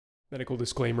Medical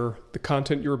disclaimer, the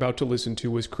content you're about to listen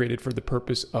to was created for the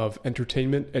purpose of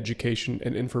entertainment, education,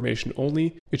 and information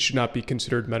only. It should not be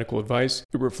considered medical advice.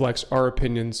 It reflects our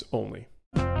opinions only.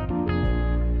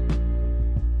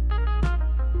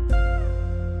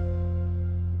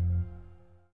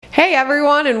 Hey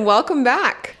everyone, and welcome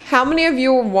back. How many of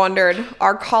you wondered,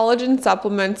 are collagen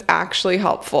supplements actually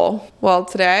helpful? Well,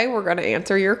 today we're going to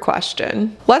answer your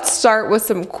question. Let's start with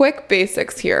some quick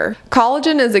basics here.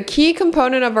 Collagen is a key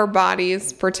component of our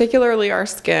bodies, particularly our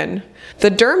skin.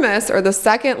 The dermis, or the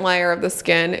second layer of the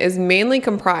skin, is mainly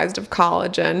comprised of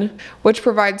collagen, which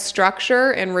provides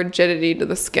structure and rigidity to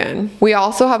the skin. We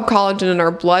also have collagen in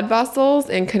our blood vessels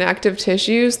and connective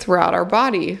tissues throughout our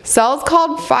body. Cells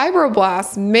called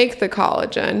fibroblasts make the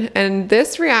collagen, and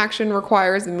this reaction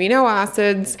requires amino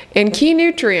acids and key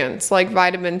nutrients like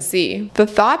vitamin C. The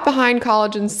thought behind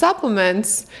collagen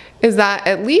supplements is that,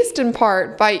 at least in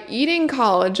part, by eating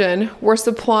collagen, we're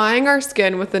supplying our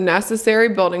skin with the necessary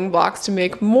building blocks to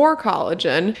make more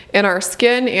collagen in our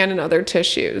skin and in other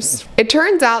tissues. It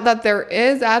turns out that there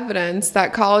is evidence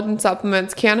that collagen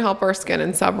supplements can help our skin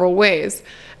in several ways,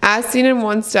 as seen in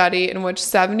one study in which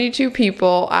 72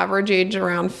 people, average age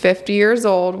around 50 years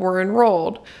old, were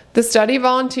enrolled. The study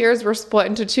volunteers were split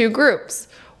into two groups.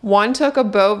 One took a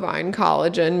bovine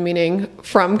collagen, meaning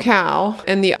from cow,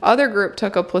 and the other group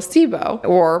took a placebo,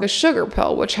 or a sugar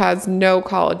pill, which has no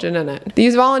collagen in it.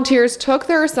 These volunteers took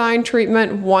their assigned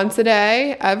treatment once a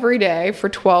day, every day, for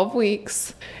 12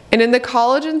 weeks. And in the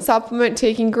collagen supplement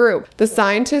taking group, the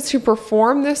scientists who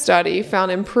performed this study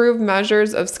found improved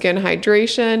measures of skin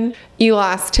hydration,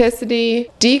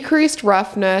 elasticity, decreased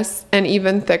roughness, and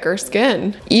even thicker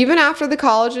skin. Even after the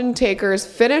collagen takers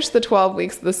finished the 12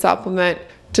 weeks of the supplement,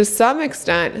 to some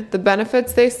extent, the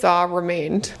benefits they saw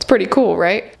remained. It's pretty cool,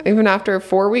 right? Even after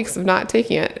 4 weeks of not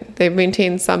taking it, they've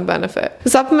maintained some benefit.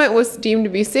 The supplement was deemed to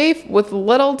be safe with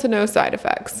little to no side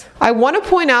effects. I want to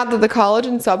point out that the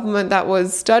collagen supplement that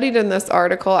was studied in this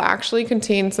article actually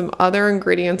contains some other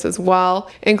ingredients as well,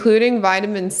 including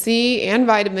vitamin C and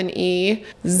vitamin E,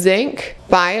 zinc,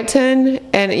 biotin,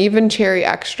 and even cherry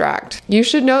extract. You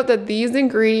should note that these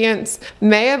ingredients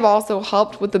may have also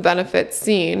helped with the benefits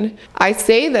seen. I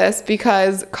say this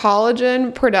because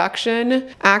collagen production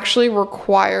actually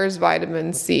requires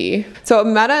vitamin C. So a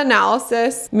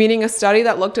meta-analysis, meaning a study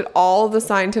that looked at all of the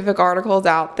scientific articles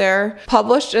out there,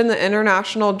 published in the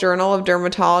International Journal of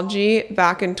Dermatology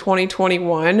back in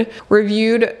 2021,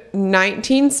 reviewed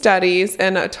 19 studies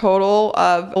and a total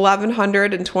of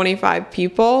 1,125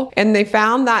 people, and they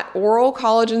found that oral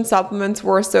collagen supplements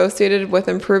were associated with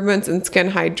improvements in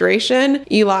skin hydration,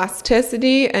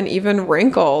 elasticity, and even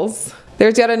wrinkles.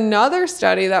 There's yet another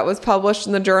study that was published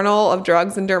in the Journal of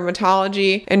Drugs and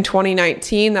Dermatology in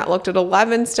 2019 that looked at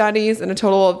 11 studies and a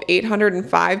total of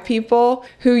 805 people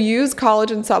who use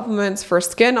collagen supplements for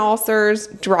skin ulcers,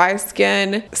 dry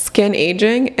skin, skin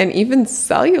aging, and even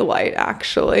cellulite,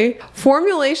 actually.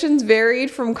 Formulations varied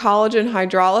from collagen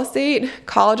hydrolysate,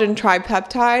 collagen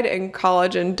tripeptide, and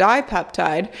collagen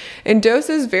dipeptide, and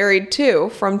doses varied too,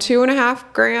 from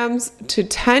 2.5 grams to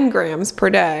 10 grams per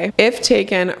day if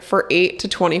taken for 8 to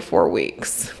 24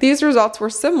 weeks. These results were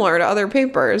similar to other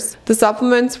papers. The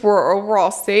supplements were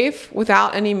overall safe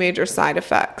without any major side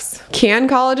effects. Can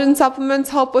collagen supplements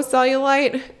help with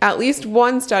cellulite? At least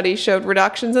one study showed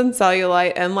reductions in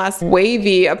cellulite and less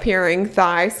wavy appearing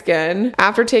thigh skin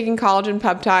after taking collagen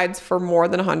peptides for more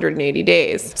than 180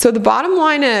 days. So the bottom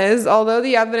line is, although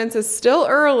the evidence is still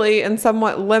early and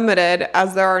somewhat limited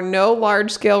as there are no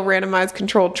large-scale randomized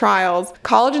controlled trials,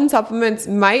 collagen supplements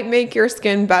might make your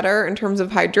skin better in terms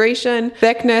of hydration,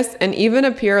 thickness, and even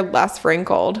appear less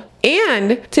wrinkled.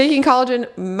 And taking collagen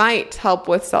might help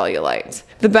with cellulite.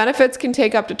 The benefits can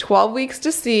take up to 12 weeks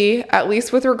to see, at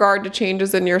least with regard to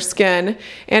changes in your skin,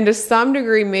 and to some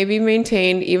degree may be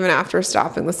maintained even after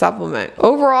stopping the supplement.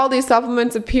 Overall, these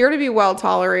supplements appear to be well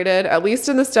tolerated, at least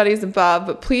in the studies above,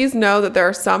 but please know that there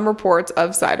are some reports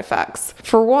of side effects.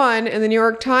 For one, in the New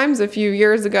York Times a few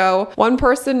years ago, one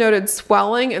person noted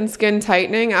swelling and skin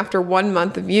tightening after 1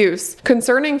 month of use,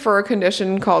 concerning for a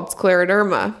condition called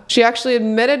scleroderma. She actually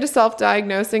admitted to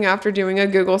self-diagnosing after doing a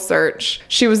Google search.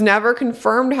 She was never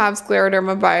confirmed to have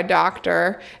scleroderma by a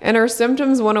doctor, and her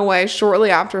symptoms went away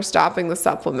shortly after stopping the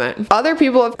supplement. Other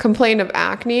people have complained of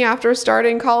acne after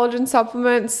starting collagen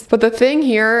supplements, but the thing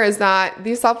here is that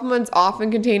these supplements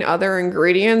often contain other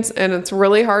ingredients, and it's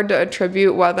really hard to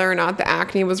attribute whether or not the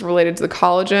acne was related to the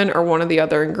collagen or one of the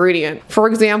other ingredients. For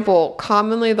example,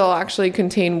 commonly they'll actually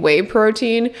contain whey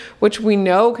protein, which we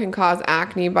know can cause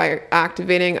acne by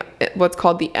activating what's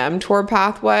called the mTOR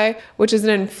pathway, which is an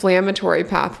inflammatory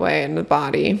pathway in the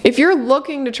body. If you're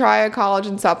looking to try a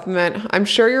collagen supplement, I'm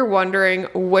sure you're wondering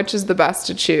which is the best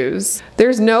to choose.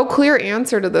 There's no clear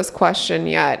answer to this question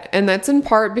yet, and that's in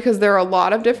part because there are a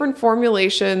lot of different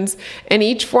formulations, and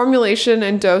each formulation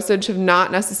and dosage have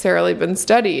not necessarily been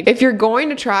studied. If you're going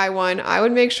to try one, I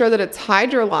would make sure that it's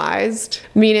hydrolyzed,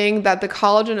 meaning that the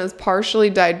collagen is partially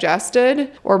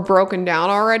digested or broken down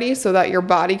already so that your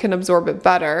body can absorb it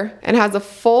better, and has a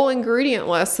full ingredient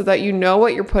list so that you know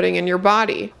what you're putting in your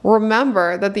body.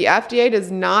 Remember that the FDA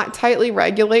does not tightly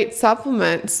regulate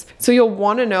supplements, so you'll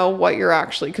want to know what you're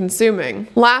actually consuming.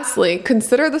 Lastly,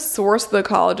 consider the source of the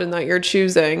collagen that you're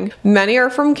choosing. Many are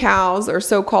from cows or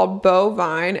so-called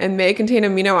bovine and may contain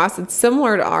amino acids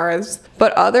similar to ours,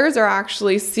 but others are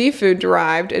actually seafood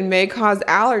derived and may cause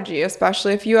allergy,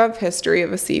 especially if you have history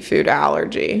of a seafood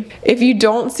allergy. If you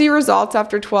don't see results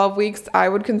after 12 weeks, I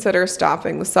would consider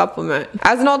stopping the supplement.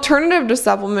 As an alternative to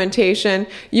supplementation,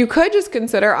 you could just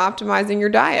consider optimizing your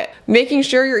diet, making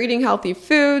sure you're eating healthy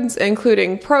foods,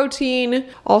 including protein,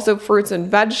 also fruits and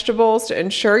vegetables, to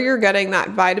ensure you're getting that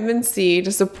vitamin C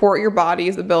to support your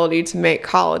body's ability to make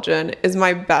collagen is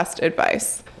my best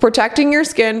advice. Protecting your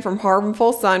skin from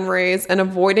harmful sun rays and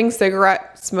avoiding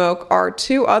cigarette smoke are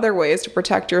two other ways to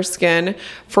protect your skin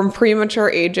from premature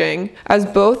aging, as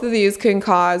both of these can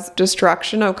cause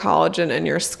destruction of collagen in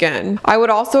your skin. I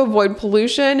would also avoid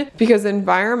pollution because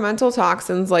environmental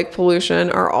toxins like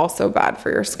pollution are also bad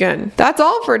for your skin. That's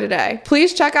all for today.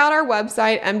 Please check out our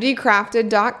website,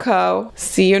 mdcrafted.co.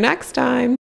 See you next time.